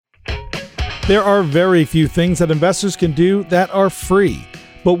There are very few things that investors can do that are free.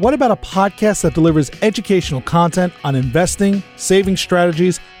 But what about a podcast that delivers educational content on investing, saving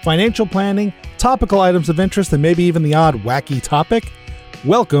strategies, financial planning, topical items of interest, and maybe even the odd wacky topic?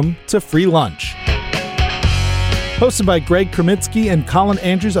 Welcome to Free Lunch. Hosted by Greg Kremitsky and Colin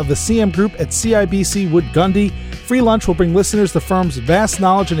Andrews of the CM Group at CIBC Wood Gundy, Free Lunch will bring listeners the firm's vast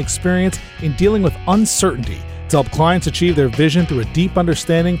knowledge and experience in dealing with uncertainty to help clients achieve their vision through a deep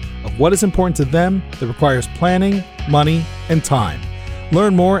understanding of what is important to them that requires planning, money, and time.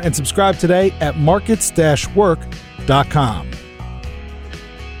 Learn more and subscribe today at markets-work.com.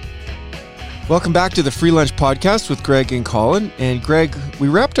 Welcome back to the Free Lunch Podcast with Greg and Colin. And Greg, we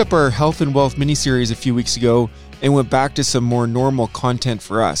wrapped up our health and wealth mini-series a few weeks ago and went back to some more normal content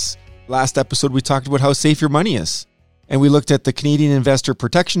for us. Last episode, we talked about how safe your money is. And we looked at the Canadian Investor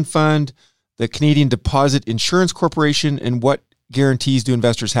Protection Fund, the Canadian Deposit Insurance Corporation, and what guarantees do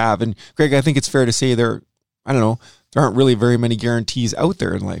investors have. And Greg, I think it's fair to say there aren't really very many guarantees out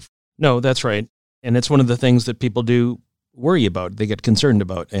there in life. No, that's right. And it's one of the things that people do worry about, they get concerned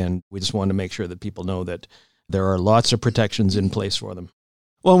about. And we just want to make sure that people know that there are lots of protections in place for them.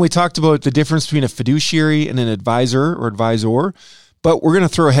 Well, and we talked about the difference between a fiduciary and an advisor or advisor, but we're going to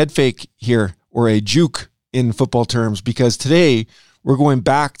throw a head fake here, or a juke in football terms, because today we're going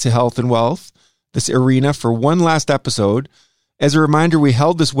back to health and wealth, this arena, for one last episode. As a reminder, we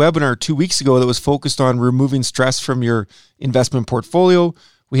held this webinar 2 weeks ago that was focused on removing stress from your investment portfolio.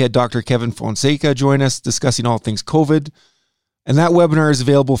 We had Dr. Kevin Fonseca join us discussing all things COVID. And that webinar is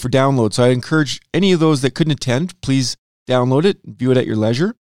available for download. So I encourage any of those that couldn't attend, please download it, view it at your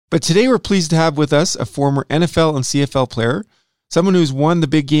leisure. But today we're pleased to have with us a former NFL and CFL player, someone who's won the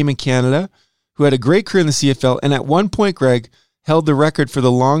big game in Canada, who had a great career in the CFL, and at one point, Greg, held the record for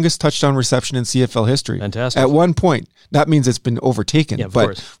the longest touchdown reception in CFL history. Fantastic. At one point. That means it's been overtaken. Yeah, of but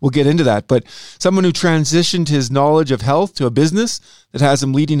course. We'll get into that. But someone who transitioned his knowledge of health to a business that has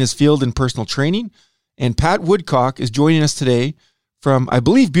him leading his field in personal training. And Pat Woodcock is joining us today from, I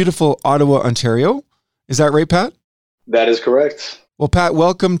believe, beautiful Ottawa, Ontario. Is that right, Pat? That is correct. Well, Pat,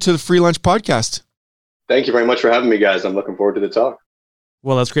 welcome to the Free Lunch Podcast. Thank you very much for having me, guys. I'm looking forward to the talk.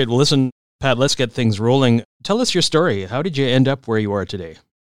 Well, that's great. Well, listen, Pat, let's get things rolling. Tell us your story. How did you end up where you are today?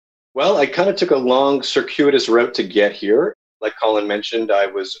 Well, I kind of took a long, circuitous route to get here. Like Colin mentioned, I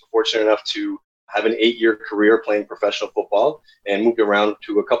was fortunate enough to have an 8-year career playing professional football and moved around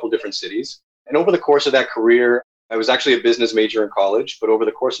to a couple different cities. And over the course of that career, I was actually a business major in college, but over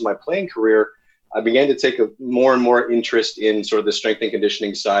the course of my playing career, I began to take a more and more interest in sort of the strength and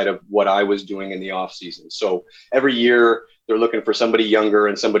conditioning side of what I was doing in the off season. So every year they're looking for somebody younger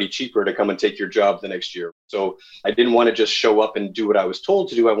and somebody cheaper to come and take your job the next year. So I didn't want to just show up and do what I was told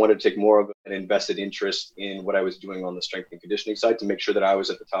to do. I wanted to take more of an invested interest in what I was doing on the strength and conditioning side to make sure that I was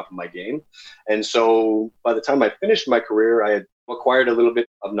at the top of my game. And so by the time I finished my career, I had acquired a little bit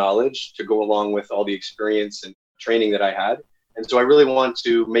of knowledge to go along with all the experience and training that I had. And so I really want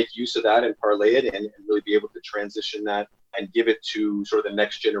to make use of that and parlay it and really be able to transition that and give it to sort of the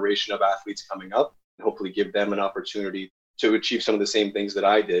next generation of athletes coming up and hopefully give them an opportunity to achieve some of the same things that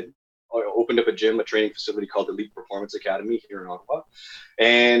I did. I opened up a training facility called Elite Performance Academy here in Ottawa.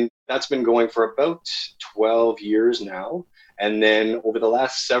 And that's been going for about 12 years now. And then over the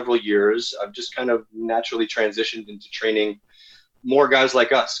last several years, I've just kind of naturally transitioned into training more guys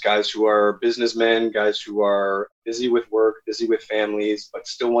like us, guys who are businessmen, guys who are busy with work, busy with families, but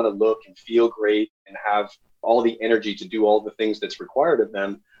still want to look and feel great and have all the energy to do all the things that's required of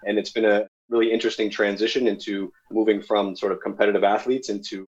them. And it's been a really interesting transition into moving from sort of competitive athletes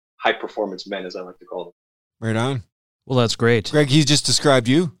into high performance men, as I like to call them. Right on. Well, that's great. Greg, he's just described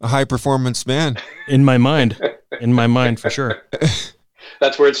you, a high performance man. In my mind for sure.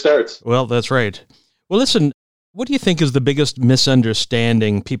 That's where it starts. Well, that's right. Well, listen, what do you think is the biggest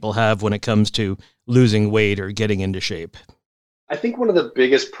misunderstanding people have when it comes to losing weight or getting into shape? I think one of the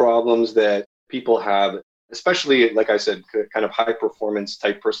biggest problems that people have, especially, like I said, kind of high performance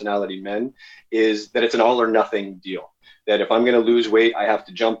type personality men, is that it's an all or nothing deal. That if I'm going to lose weight, I have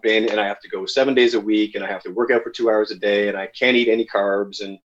to jump in and I have to go 7 days a week and I have to work out for 2 hours a day and I can't eat any carbs.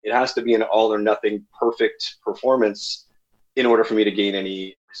 And it has to be an all or nothing perfect performance in order for me to gain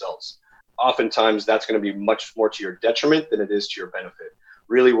any results. Oftentimes that's going to be much more to your detriment than it is to your benefit.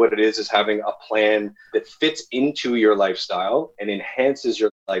 Really what it is having a plan that fits into your lifestyle and enhances your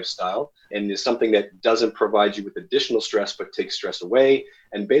lifestyle and is something that doesn't provide you with additional stress, but takes stress away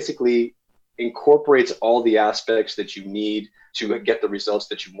and basically incorporates all the aspects that you need to get the results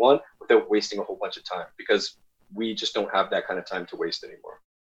that you want without wasting a whole bunch of time, because we just don't have that kind of time to waste anymore.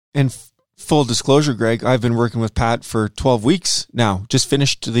 And Full disclosure, Greg, I've been working with Pat for 12 weeks now, just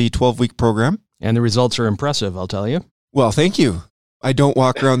finished the 12-week program. And the results are impressive, I'll tell you. Well, thank you. I don't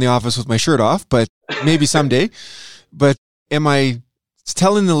walk around the office with my shirt off, but maybe someday. But am I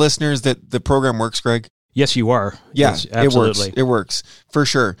telling the listeners that the program works, Greg? Yes, you are. Yeah, yes, absolutely. It works for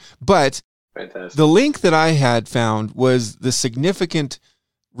sure. But Fantastic. The link that I had found was the significant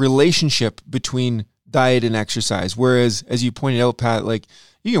relationship between diet and exercise. Whereas, as you pointed out, Pat, like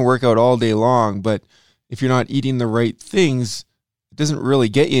you can work out all day long, but if you're not eating the right things, it doesn't really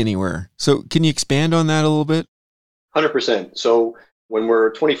get you anywhere. So can you expand on that a little bit? 100%. So when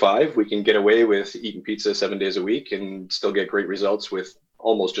we're 25, we can get away with eating pizza 7 days a week and still get great results with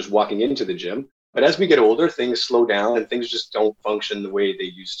almost just walking into the gym. But as we get older, things slow down and things just don't function the way they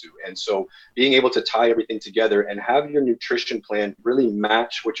used to. And so being able to tie everything together and have your nutrition plan really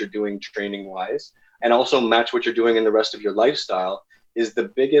match what you're doing training wise and also match what you're doing in the rest of your lifestyle is the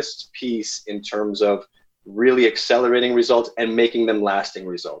biggest piece in terms of really accelerating results and making them lasting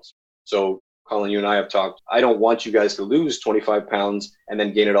results. So Colin, you and I have talked. I don't want you guys to lose 25 pounds and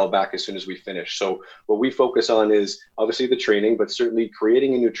then gain it all back as soon as we finish. So what we focus on is obviously the training, but certainly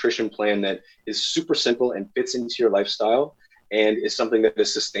creating a nutrition plan that is super simple and fits into your lifestyle and is something that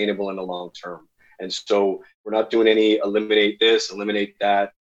is sustainable in the long term. And so we're not doing any eliminate this, eliminate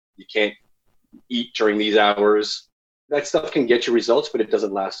that. You can't eat during these hours. That stuff can get you results, but it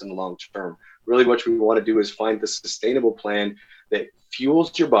doesn't last in the long term. Really what we want to do is find the sustainable plan that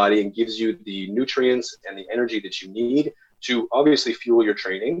fuels your body and gives you the nutrients and the energy that you need to obviously fuel your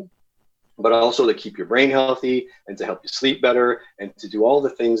training, but also to keep your brain healthy and to help you sleep better and to do all the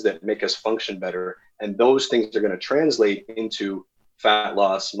things that make us function better. And those things are going to translate into fat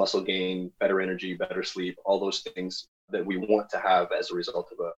loss, muscle gain, better energy, better sleep, all those things that we want to have as a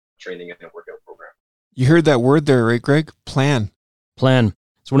result of a training and a workout program. You heard that word there, right, Greg? Plan. Plan.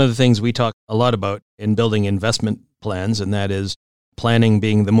 It's one of the things we talk a lot about in building investment plans, and that is planning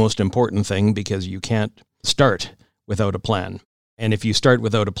being the most important thing because you can't start without a plan. And if you start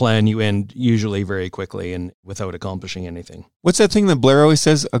without a plan, you end usually very quickly and without accomplishing anything. What's that thing that Blair always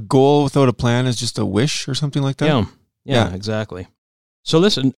says? A goal without a plan is just a wish or something like that? Yeah, exactly. So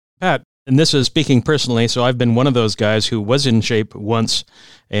listen, Pat, and this is speaking personally, so I've been one of those guys who was in shape once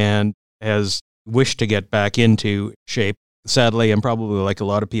and has wished to get back into shape. Sadly, I'm probably like a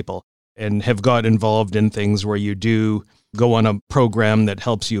lot of people and have got involved in things where you do go on a program that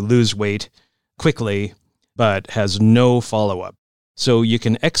helps you lose weight quickly, but has no follow-up. So you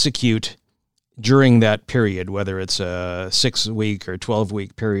can execute during that period, whether it's a 6-week or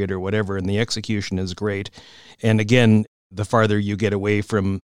 12-week period or whatever, and the execution is great. And again, the farther you get away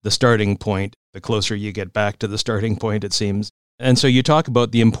from the starting point, the closer you get back to the starting point, it seems. And so you talk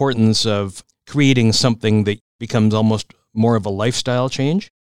about the importance of creating something that becomes almost more of a lifestyle change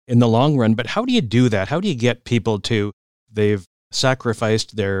in the long run. But how do you do that? How do you get people to, they've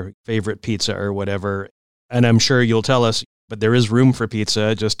sacrificed their favorite pizza or whatever, and I'm sure you'll tell us, but there is room for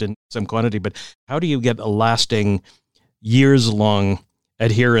pizza just in some quantity, but how do you get a lasting, years-long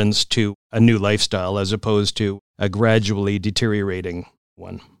adherence to a new lifestyle as opposed to a gradually deteriorating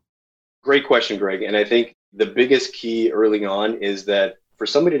one? Great question, Greg. And I think the biggest key early on is that for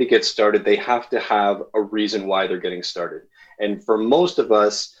somebody to get started, they have to have a reason why they're getting started. And for most of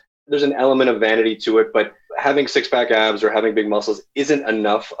us, there's an element of vanity to it, but having six-pack abs or having big muscles isn't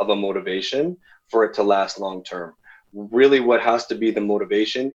enough of a motivation for it to last long term. Really what has to be the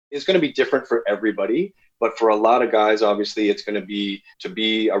motivation is going to be different for everybody. But for a lot of guys, obviously, it's going to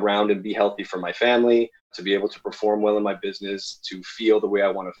be around and be healthy for my family, to be able to perform well in my business, to feel the way I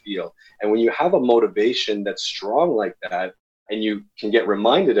want to feel. And when you have a motivation that's strong like that, and you can get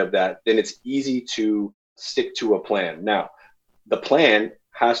reminded of that, then it's easy to stick to a plan. Now, the plan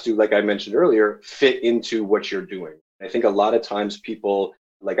has to, like I mentioned earlier, fit into what you're doing. I think a lot of times people,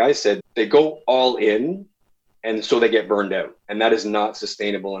 like I said, they go all in, and so they get burned out. And that is not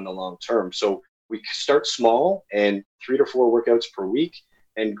sustainable in the long term. So we start small and 3 to 4 workouts per week,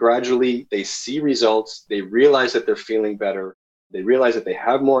 and gradually they see results. They realize that they're feeling better. They realize that they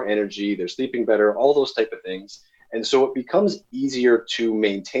have more energy. They're sleeping better, all those type of things. And so it becomes easier to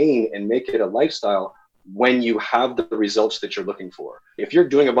maintain and make it a lifestyle when you have the results that you're looking for. If you're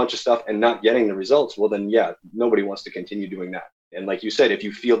doing a bunch of stuff and not getting the results, well, then yeah, nobody wants to continue doing that. And like you said, if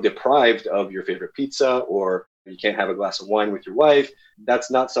you feel deprived of your favorite pizza or you can't have a glass of wine with your wife, that's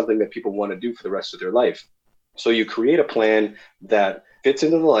not something that people want to do for the rest of their life. So you create a plan that fits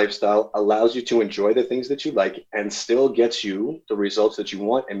into the lifestyle, allows you to enjoy the things that you like, and still gets you the results that you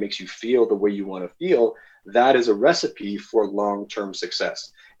want and makes you feel the way you want to feel. That is a recipe for long-term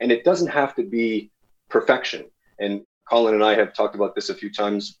success. And it doesn't have to be perfection. And Colin and I have talked about this a few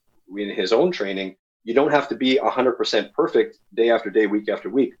times. in his own training, you don't have to be 100% perfect day after day, week after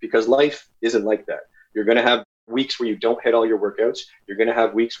week, because life isn't like that. You're going to have weeks where you don't hit all your workouts. You're going to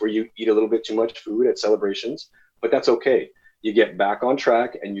have weeks where you eat a little bit too much food at celebrations, but that's okay. You get back on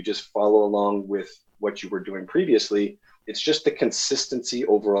track and you just follow along with what you were doing previously. It's just the consistency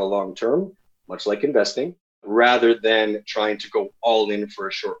over a long term, much like investing, rather than trying to go all in for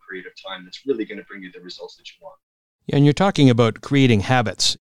a short period of time that's really going to bring you the results that you want. Yeah, and you're talking about creating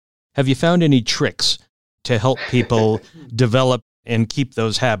habits. Have you found any tricks to help people develop and keep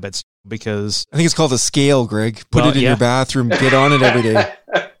those habits? Because I think it's called a scale, Greg. Put it in your bathroom, get on it every day.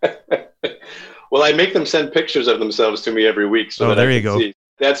 Well, I make them send pictures of themselves to me every week so that I can see.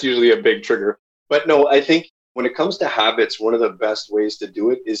 That's usually a big trigger. But no, I think when it comes to habits, one of the best ways to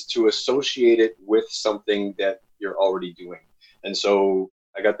do it is to associate it with something that you're already doing. And so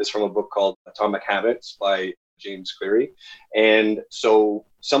I got this from a book called Atomic Habits by James Cleary. And so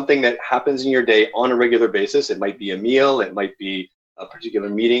something that happens in your day on a regular basis, it might be a meal, it might be a particular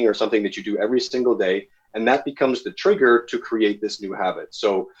meeting or something that you do every single day. And that becomes the trigger to create this new habit.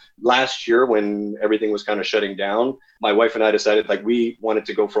 So last year, when everything was kind of shutting down, my wife and I decided we wanted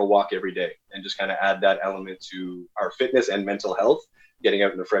to go for a walk every day and just kind of add that element to our fitness and mental health, getting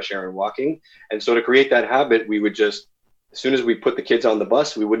out in the fresh air and walking. And so to create that habit, we would just, as soon as we put the kids on the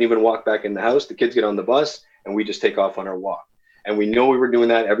bus, we wouldn't even walk back in the house. The kids get on the bus and we just take off on our walk. And we know we were doing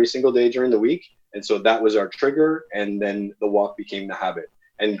that every single day during the week. And so that was our trigger. And then the walk became the habit.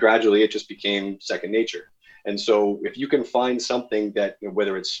 And gradually it just became second nature. And so if you can find something that,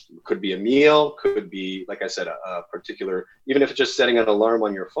 whether could be a meal, could be, like I said, a particular, even if it's just setting an alarm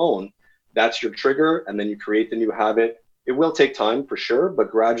on your phone, that's your trigger. And then you create the new habit. It will take time for sure. But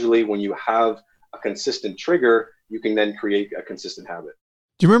gradually, when you have a consistent trigger, you can then create a consistent habit.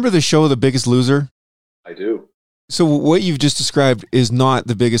 Do you remember the show The Biggest Loser? I do. So what you've just described is not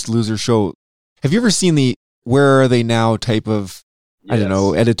The Biggest Loser show. Have you ever seen the Where Are They Now type of, yes, I don't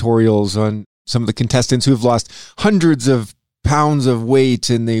know, editorials on some of the contestants who have lost hundreds of pounds of weight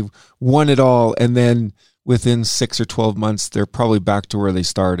and they've won it all. And then within 6 or 12 months, they're probably back to where they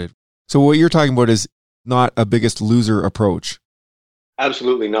started. So what you're talking about is not a Biggest Loser approach.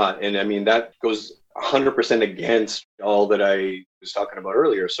 Absolutely not. And I mean, that goes 100% against all that I was talking about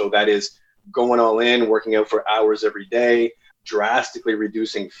earlier. So that is going all in, working out for hours every day, drastically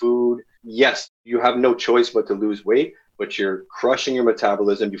reducing food. Yes, you have no choice but to lose weight, but you're crushing your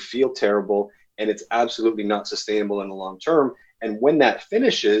metabolism. You feel terrible, and it's absolutely not sustainable in the long term. And when that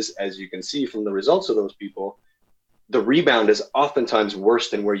finishes, as you can see from the results of those people, the rebound is oftentimes worse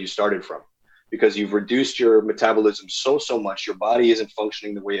than where you started from, because you've reduced your metabolism so much, your body isn't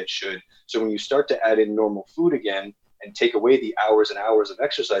functioning the way it should. So when you start to add in normal food again and take away the hours and hours of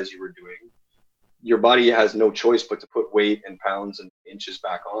exercise you were doing, your body has no choice but to put weight and pounds and inches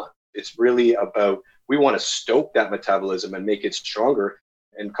back on. It's really about, we want to stoke that metabolism and make it stronger.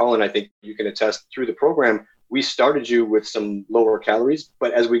 And Colin, I think you can attest, through the program, we started you with some lower calories,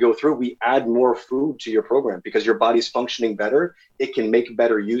 but as we go through, we add more food to your program because your body's functioning better. It can make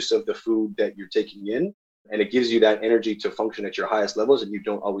better use of the food that you're taking in, and it gives you that energy to function at your highest levels, and you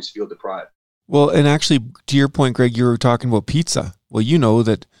don't always feel deprived. Well, and actually, to your point, Greg, you were talking about pizza. Well, you know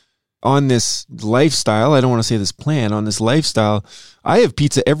that on this lifestyle, I don't want to say this plan, on this lifestyle, I have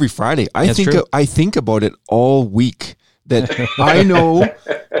pizza every Friday. I think about it all week. That I know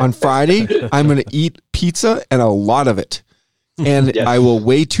on Friday, I'm going to eat pizza and a lot of it. And yes, I will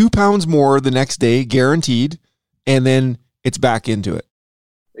weigh 2 pounds more the next day, guaranteed. And then it's back into it.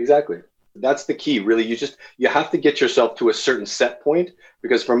 Exactly. That's the key, really. You have to get yourself to a certain set point,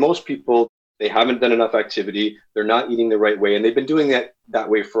 because for most people, they haven't done enough activity. They're not eating the right way. And they've been doing that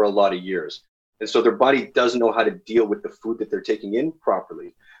way for a lot of years. And so their body doesn't know how to deal with the food that they're taking in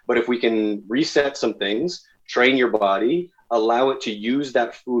properly. But if we can reset some things, train your body, allow it to use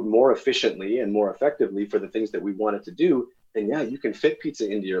that food more efficiently and more effectively for the things that we want it to do, then yeah, you can fit pizza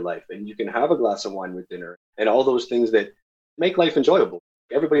into your life, and you can have a glass of wine with dinner and all those things that make life enjoyable.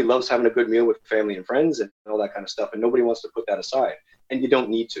 Everybody loves having a good meal with family and friends and all that kind of stuff, and nobody wants to put that aside, and you don't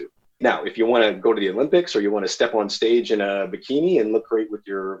need to. Now, if you want to go to the Olympics or you want to step on stage in a bikini and look great with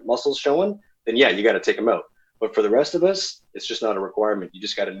your muscles showing, then yeah, you got to take them out. But for the rest of us, it's just not a requirement. You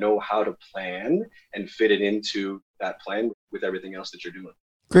just got to know how to plan and fit it into that plan with everything else that you're doing.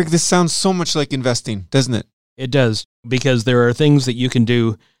 Greg, this sounds so much like investing, doesn't it? It does, because there are things that you can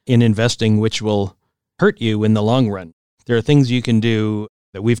do in investing which will hurt you in the long run. There are things you can do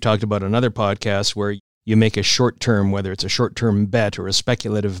that we've talked about on other podcasts where you make a short-term, whether it's a short-term bet or a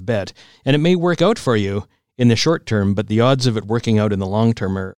speculative bet, and it may work out for you in the short term, but the odds of it working out in the long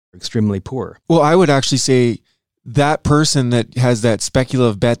term are extremely poor. Well, I would actually say that person that has that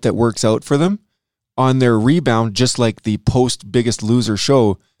speculative bet that works out for them on their rebound, just like the post Biggest Loser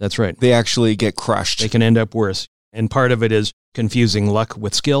show. That's right. They actually get crushed. They can end up worse. And part of it is confusing luck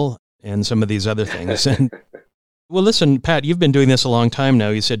with skill and some of these other things. And well, listen, Pat, you've been doing this a long time now.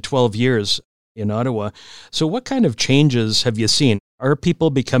 You said 12 years in Ottawa. So what kind of changes have you seen? Are people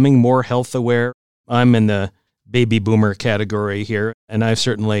becoming more health aware? I'm in the baby boomer category here, and I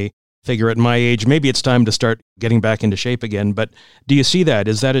certainly figure at my age, maybe it's time to start getting back into shape again. But do you see that?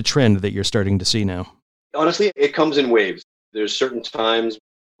 Is that a trend that you're starting to see now? Honestly, it comes in waves. There's certain times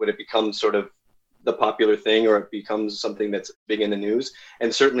when it becomes sort of the popular thing, or it becomes something that's big in the news.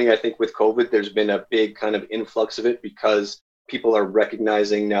 And certainly I think with COVID, there's been a big kind of influx of it because people are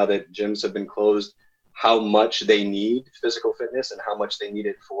recognizing now that gyms have been closed, how much they need physical fitness and how much they need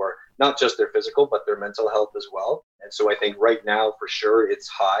it for not just their physical, but their mental health as well. And so I think right now, for sure, it's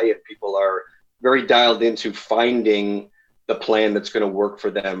high and people are very dialed into finding the plan that's going to work for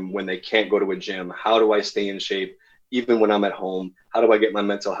them when they can't go to a gym. How do I stay in shape even when I'm at home? How do I get my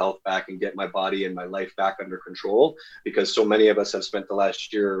mental health back and get my body and my life back under control? Because so many of us have spent the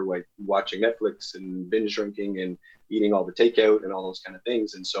last year like watching Netflix and binge drinking and eating all the takeout and all those kind of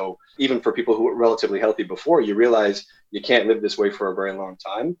things. And so even for people who were relatively healthy before, you realize you can't live this way for a very long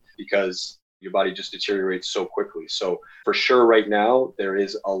time because your body just deteriorates so quickly. So for sure right now, there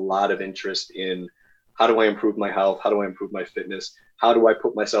is a lot of interest in how do I improve my health? How do I improve my fitness? How do I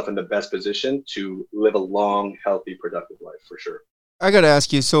put myself in the best position to live a long, healthy, productive life, for sure? I got to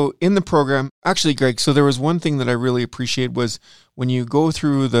ask you, so in the program, actually, Greg, so there was one thing that I really appreciate was when you go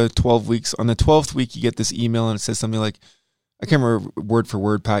through the 12 weeks, on the 12th week, you get this email and it says something like, I can't remember word for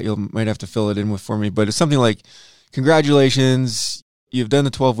word, Pat, you might have to fill it in for me, but it's something like, congratulations, you've done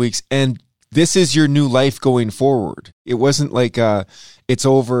the 12 weeks and this is your new life going forward. It wasn't like it's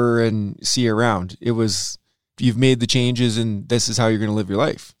over and see you around. It was, you've made the changes and this is how you're going to live your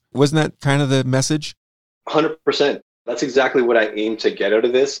life. Wasn't that kind of the message? 100%. That's exactly what I aim to get out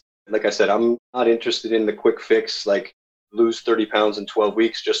of this. Like I said, I'm not interested in the quick fix, like lose 30 pounds in 12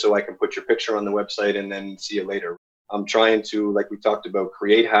 weeks just so I can put your picture on the website and then see you later. I'm trying to, like we talked about,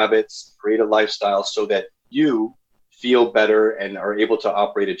 create habits, create a lifestyle so that you feel better and are able to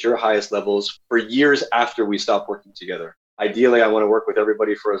operate at your highest levels for years after we stop working together. Ideally, I want to work with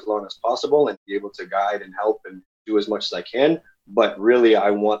everybody for as long as possible and be able to guide and help and do as much as I can. But really,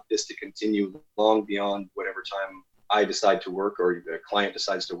 I want this to continue long beyond whatever time I decide to work or the client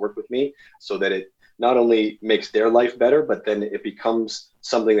decides to work with me, so that it not only makes their life better, but then it becomes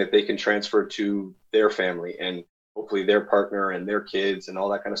something that they can transfer to their family and hopefully their partner and their kids and all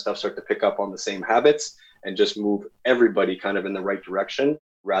that kind of stuff start to pick up on the same habits and just move everybody kind of in the right direction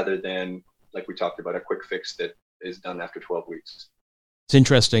rather than, like we talked about, a quick fix that is done after 12 weeks. It's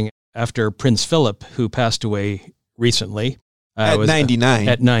interesting. After Prince Philip, who passed away recently, at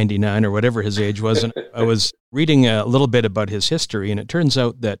 99 or whatever his age was, and I was reading a little bit about his history, and it turns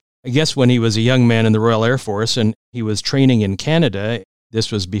out that I guess when he was a young man in the Royal Air Force and he was training in Canada,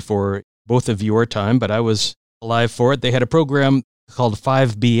 this was before both of your time, but I was alive for it. They had a program called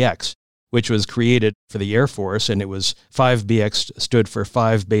 5BX, which was created for the Air Force, and it was 5BX stood for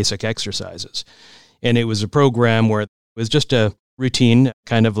 5 basic exercises. And it was a program where it was just a routine,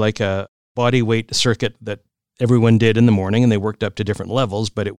 kind of like a body weight circuit that everyone did in the morning, and they worked up to different levels,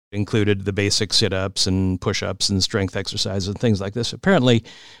 but it included the basic sit-ups and push-ups and strength exercises and things like this. Apparently,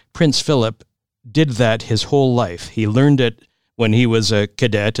 Prince Philip did that his whole life. He learned it when he was a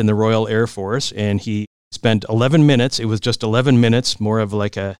cadet in the Royal Air Force, and he spent 11 minutes. It was just 11 minutes, more of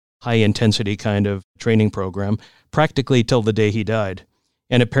like a high-intensity kind of training program, practically till the day he died.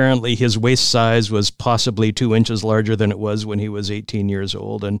 And apparently his waist size was possibly 2 inches larger than it was when he was 18 years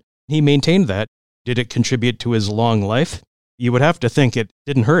old, and he maintained that. Did it contribute to his long life? You would have to think it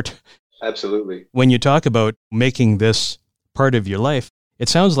didn't hurt. Absolutely. When you talk about making this part of your life, it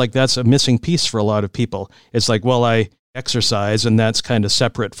sounds like that's a missing piece for a lot of people. It's like, well, I exercise and that's kind of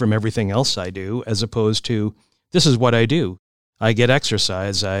separate from everything else I do, as opposed to this is what I do. I get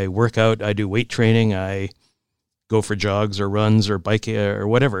exercise, I work out, I do weight training, I go for jogs or runs or bike or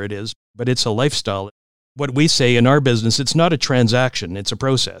whatever it is, but it's a lifestyle. What we say in our business, it's not a transaction, it's a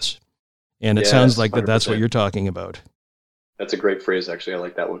process. And it sounds like that's what you're talking about. That's a great phrase, actually. I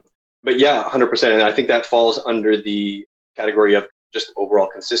like that one. But yeah, 100%. And I think that falls under the category of just overall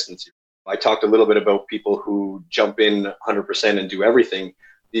consistency. I talked a little bit about people who jump in 100% and do everything.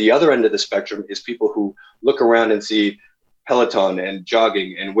 The other end of the spectrum is people who look around and see Peloton and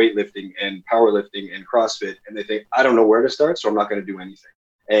jogging and weightlifting and powerlifting and CrossFit, and they think, I don't know where to start, so I'm not going to do anything.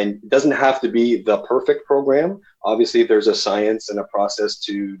 And it doesn't have to be the perfect program. Obviously, there's a science and a process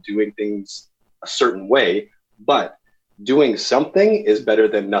to doing things a certain way, But doing something is better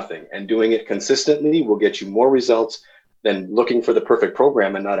than nothing. And doing it consistently will get you more results than looking for the perfect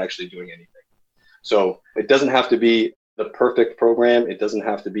program and not actually doing anything. So it doesn't have to be the perfect program. It doesn't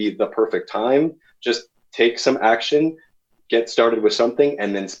have to be the perfect time. Just take some action, get started with something,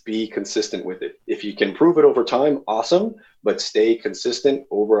 and then be consistent with it. If you can prove it over time, awesome, but stay consistent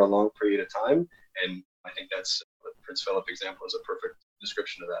over a long period of time. And I think that's the Prince Philip example is a perfect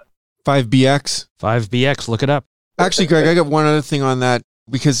description of that. 5BX. 5BX, look it up. Actually, Greg, I got one other thing on that,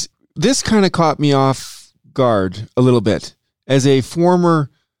 because this kind of caught me off guard a little bit. As a former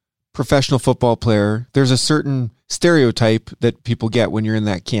professional football player, there's a certain stereotype that people get when you're in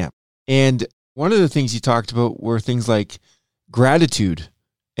that camp. And one of the things you talked about were things like gratitude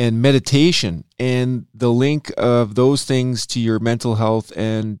and meditation and the link of those things to your mental health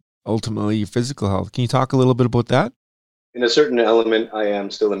and ultimately your physical health. Can you talk a little bit about that? In a certain element, I am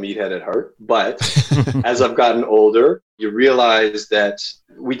still a meathead at heart, but as I've gotten older, you realize that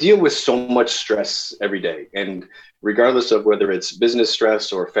we deal with so much stress every day. And regardless of whether it's business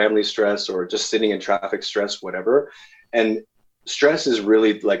stress or family stress or just sitting in traffic stress, whatever. And stress is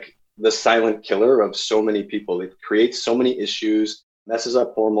really like the silent killer of so many people. It creates so many issues, messes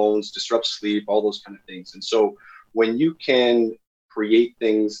up hormones, disrupts sleep, all those kind of things. And so when you can create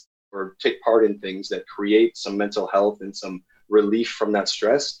things or take part in things that create some mental health and some relief from that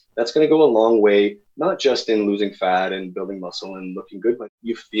stress, that's going to go a long way, not just in losing fat and building muscle and looking good, but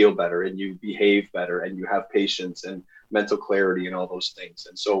you feel better and you behave better and you have patience and mental clarity and all those things.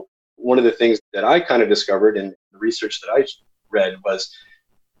 And so one of the things that I kind of discovered in the research that I read was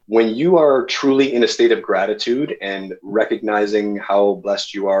when you are truly in a state of gratitude and recognizing how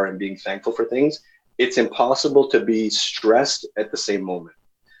blessed you are and being thankful for things, it's impossible to be stressed at the same moment.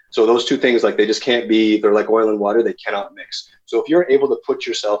 So those two things, like they just can't be, they're like oil and water, they cannot mix. So if you're able to put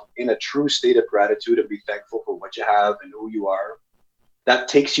yourself in a true state of gratitude and be thankful for what you have and who you are, that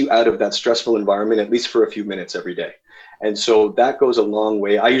takes you out of that stressful environment, at least for a few minutes every day. And so that goes a long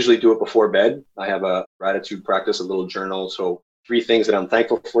way. I usually do it before bed. I have a gratitude practice, a little journal. So 3 things that I'm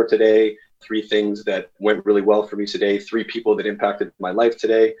thankful for today, 3 things that went really well for me today, 3 people that impacted my life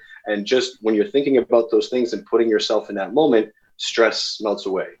today. And just when you're thinking about those things and putting yourself in that moment, stress melts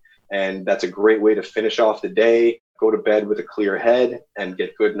away. And that's a great way to finish off the day, go to bed with a clear head and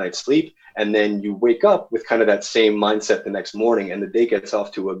get good night's sleep. And then you wake up with kind of that same mindset the next morning, and the day gets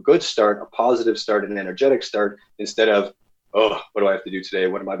off to a good start, a positive start, an energetic start, instead of, oh, what do I have to do today?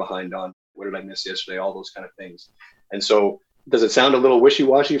 What am I behind on? What did I miss yesterday? All those kind of things. And so does it sound a little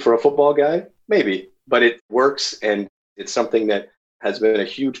wishy-washy for a football guy? Maybe, but it works. And it's something that has been a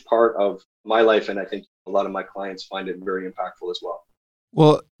huge part of my life. And I think a lot of my clients find it very impactful as well.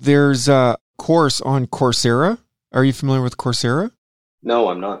 Well, there's a course on Coursera. Are you familiar with Coursera? No,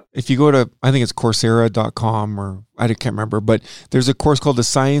 I'm not. If you go to, I think it's Coursera.com or I can't remember, but there's a course called The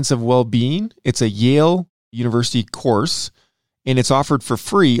Science of Wellbeing. It's a Yale University course and it's offered for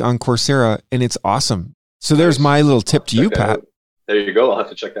free on Coursera and it's awesome. So there's my little tip to you, Pat. There you go. I'll have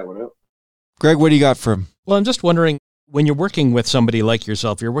to check that one out. Greg, what do you got for him? Well, I'm just wondering, when you're working with somebody like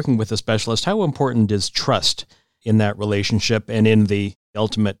yourself, you're working with a specialist, how important is trust in that relationship and in the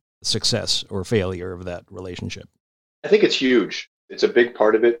ultimate success or failure of that relationship? I think it's huge. It's a big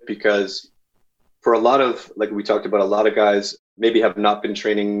part of it because for a lot of, like we talked about, a lot of guys maybe have not been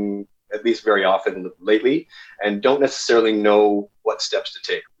training at least very often lately and don't necessarily know what steps to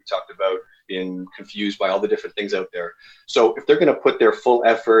take. We talked about being confused by all the different things out there. So if they're going to put their full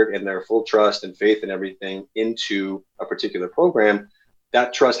effort and their full trust and faith and everything into a particular program,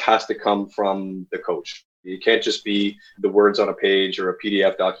 that trust has to come from the coach. It can't just be the words on a page or a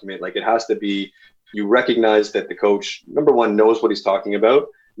PDF document. Like it has to be, you recognize that the coach, number 1, knows what he's talking about.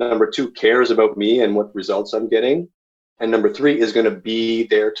 Number 2, cares about me and what results I'm getting. And number 3 is going to be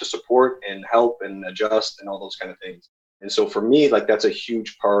there to support and help and adjust and all those kind of things. And so for me, like that's a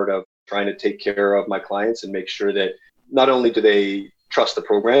huge part of trying to take care of my clients and make sure that not only do they trust the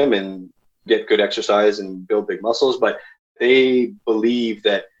program and get good exercise and build big muscles, but they believe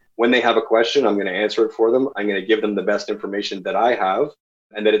that when they have a question, I'm going to answer it for them. I'm going to give them the best information that I have,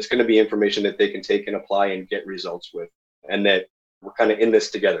 and that it's going to be information that they can take and apply and get results with. And that we're kind of in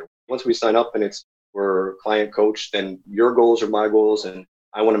this together. Once we sign up and we're client coach, then your goals are my goals, and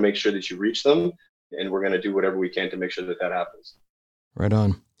I want to make sure that you reach them. And we're going to do whatever we can to make sure that that happens. Right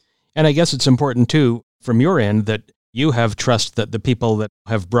on. And I guess it's important too, from your end, that you have trust that the people that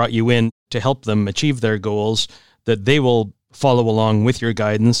have brought you in to help them achieve their goals, that they will follow along with your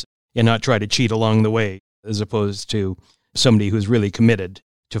guidance and not try to cheat along the way, as opposed to somebody who's really committed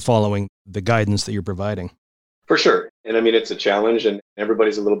to following the guidance that you're providing. For sure. And I mean, it's a challenge and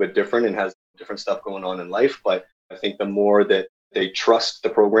everybody's a little bit different and has different stuff going on in life. But I think the more that they trust the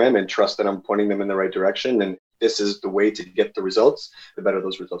program and trust that I'm pointing them in the right direction, and this is the way to get the results, the better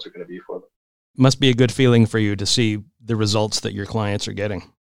those results are going to be for them. Must be a good feeling for you to see the results that your clients are getting.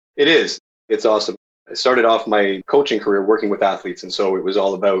 It is. It's awesome. I started off my coaching career working with athletes. And so it was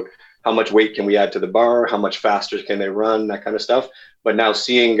all about how much weight can we add to the bar? How much faster can they run? That kind of stuff. But now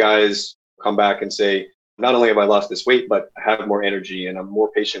seeing guys come back and say, not only have I lost this weight, but I have more energy and I'm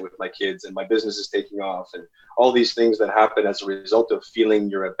more patient with my kids and my business is taking off, and all these things that happen as a result of feeling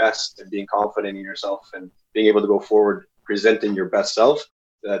you're at best and being confident in yourself and being able to go forward, presenting your best self.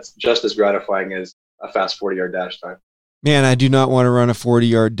 That's just as gratifying as a fast 40-yard dash time. Man, I do not want to run a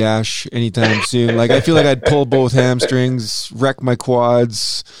 40-yard dash anytime soon. Like, I feel like I'd pull both hamstrings, wreck my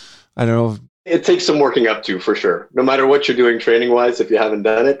quads. I don't know. It takes some working up to, for sure. No matter what you're doing training-wise, if you haven't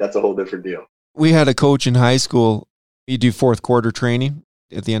done it, that's a whole different deal. We had a coach in high school. You do fourth quarter training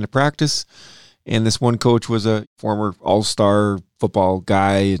at the end of practice. And this one coach was a former all-star football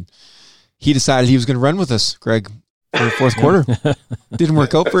guy. And he decided he was going to run with us, Greg, for the fourth quarter. Didn't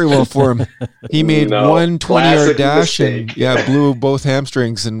work out very well for him. He made one 20-yard dash and blew both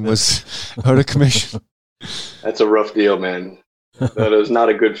hamstrings and was out of commission. That's a rough deal, man. That is not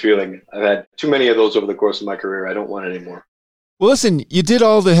a good feeling. I've had too many of those over the course of my career. I don't want it anymore. Well, listen, you did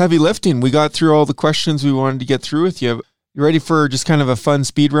all the heavy lifting. We got through all the questions we wanted to get through with you. You ready for just kind of a fun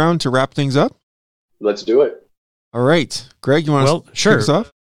speed round to wrap things up? Let's do it. All right. Greg, you want to kick us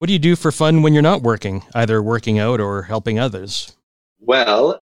off? What do you do for fun when you're not working, either working out or helping others?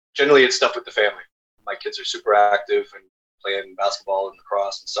 Well, generally it's stuff with the family. My kids are super active and playing basketball and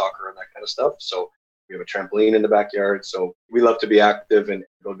lacrosse and soccer and that kind of stuff. So we have a trampoline in the backyard. So we love to be active and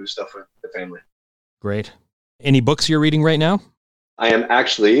go do stuff with the family. Great. Any books you're reading right now? I am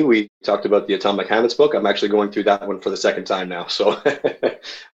actually, we talked about the Atomic Habits book. I'm actually going through that one for the second time now. So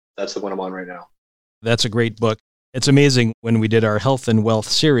that's the one I'm on right now. That's a great book. It's amazing when we did our health and wealth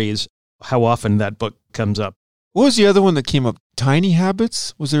series, how often that book comes up. What was the other one that came up? Tiny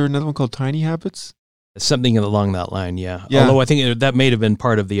Habits? Was there another one called Tiny Habits? Something along that line, yeah. Although I think that may have been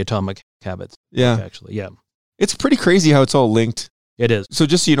part of the Atomic Habits book, actually, yeah. It's pretty crazy how it's all linked. It is. So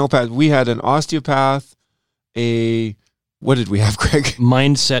just so you know, Pat, we had an osteopath, what did we have, Greg?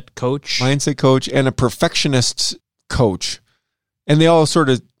 Mindset coach, and a perfectionist coach. And they all sort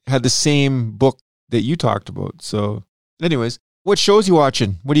of had the same book that you talked about. So anyways, what shows you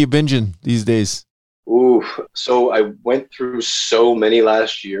watching? What are you binging these days? Ooh, so I went through so many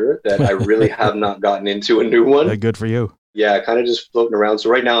last year that I really have not gotten into a new one. Good for you. Yeah, kind of just floating around. So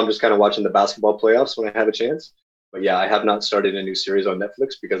right now I'm just kind of watching the basketball playoffs when I have a chance. But yeah, I have not started a new series on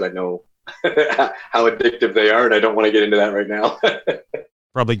Netflix because I know how addictive they are and I don't want to get into that right now.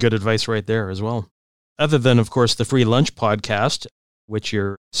 Probably good advice right there as well. Other than, of course, the Free Lunch podcast, which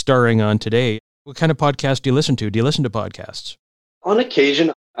you're starring on today, what kind of podcast do you listen to? Do you listen to podcasts? On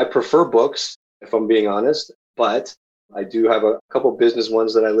occasion, I prefer books, if I'm being honest, but I do have a couple business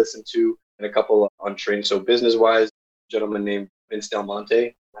ones that I listen to and a couple on training. So business-wise, a gentleman named Vince Del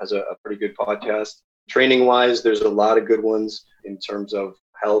Monte has a pretty good podcast. Training-wise, there's a lot of good ones in terms of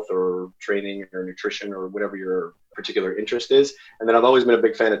health or training or nutrition or whatever your particular interest is. And then I've always been a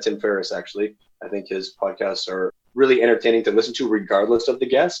big fan of Tim Ferriss, actually. I think his podcasts are really entertaining to listen to regardless of the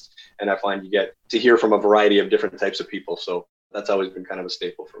guest. And I find you get to hear from a variety of different types of people. So that's always been kind of a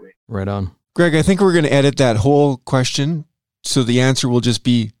staple for me. Right on. Greg, I think we're going to edit that whole question. So the answer will just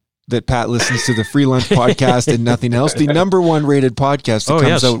be that Pat listens to the Free Lunch podcast and nothing else. The number one rated podcast that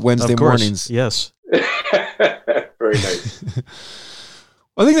comes out Wednesday mornings. Yes. Very nice.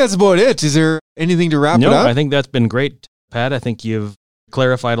 I think that's about it. Is there anything to wrap it up? No, I think that's been great, Pat. I think you've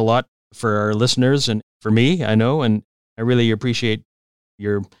clarified a lot for our listeners and for me, I know, and I really appreciate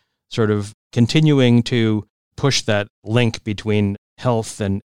your sort of continuing to push that link between health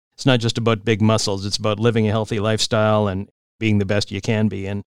and it's not just about big muscles. It's about living a healthy lifestyle and being the best you can be.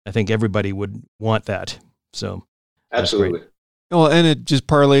 And I think everybody would want that. So absolutely. Well, and it just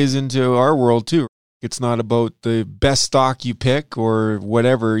parlays into our world too. It's not about the best stock you pick or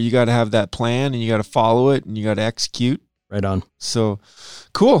whatever. You got to have that plan and you got to follow it and you got to execute. Right on. So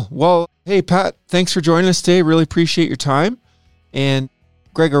cool. Well, hey, Pat, thanks for joining us today. Really appreciate your time. And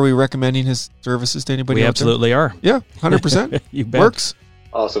Greg, are we recommending his services to anybody? We absolutely are. Yeah, 100%. You bet. Works.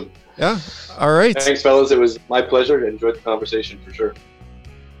 Awesome. Yeah. All right. Thanks, fellas. It was my pleasure. Enjoyed the conversation for sure.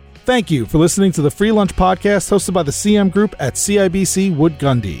 Thank you for listening to the Free Lunch podcast hosted by the CM Group at CIBC Wood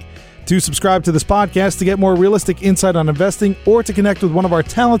Gundy. To subscribe to this podcast to get more realistic insight on investing or to connect with one of our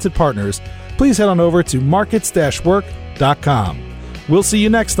talented partners, please head on over to markets-work.com. We'll see you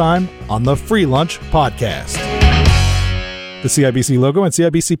next time on the Free Lunch podcast. The CIBC logo and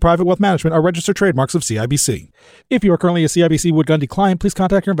CIBC Private Wealth Management are registered trademarks of CIBC. If you are currently a CIBC Wood Gundy client, please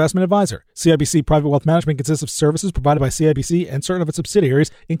contact your investment advisor. CIBC Private Wealth Management consists of services provided by CIBC and certain of its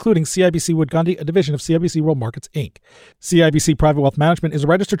subsidiaries, including CIBC Wood Gundy, a division of CIBC World Markets, Inc. CIBC Private Wealth Management is a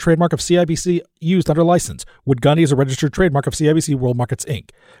registered trademark of CIBC used under license. Wood Gundy is a registered trademark of CIBC World Markets,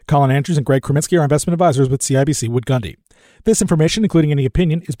 Inc. Colin Andrews and Greg Kreminsky are investment advisors with CIBC Wood Gundy. This information, including any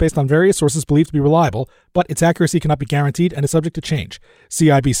opinion, is based on various sources believed to be reliable, but its accuracy cannot be guaranteed and is subject to change.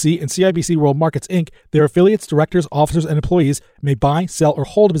 CIBC and CIBC World Markets, Inc., their affiliates, directors, officers, and employees may buy, sell, or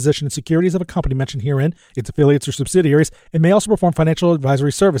hold a position in securities of a company mentioned herein, its affiliates or subsidiaries, and may also perform financial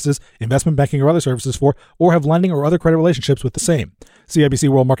advisory services, investment banking, or other services for, or have lending or other credit relationships with the same. CIBC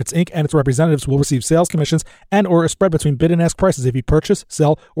World Markets, Inc. and its representatives will receive sales commissions and or a spread between bid and ask prices if you purchase,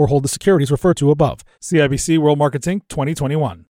 sell, or hold the securities referred to above. CIBC World Markets, Inc. 2021.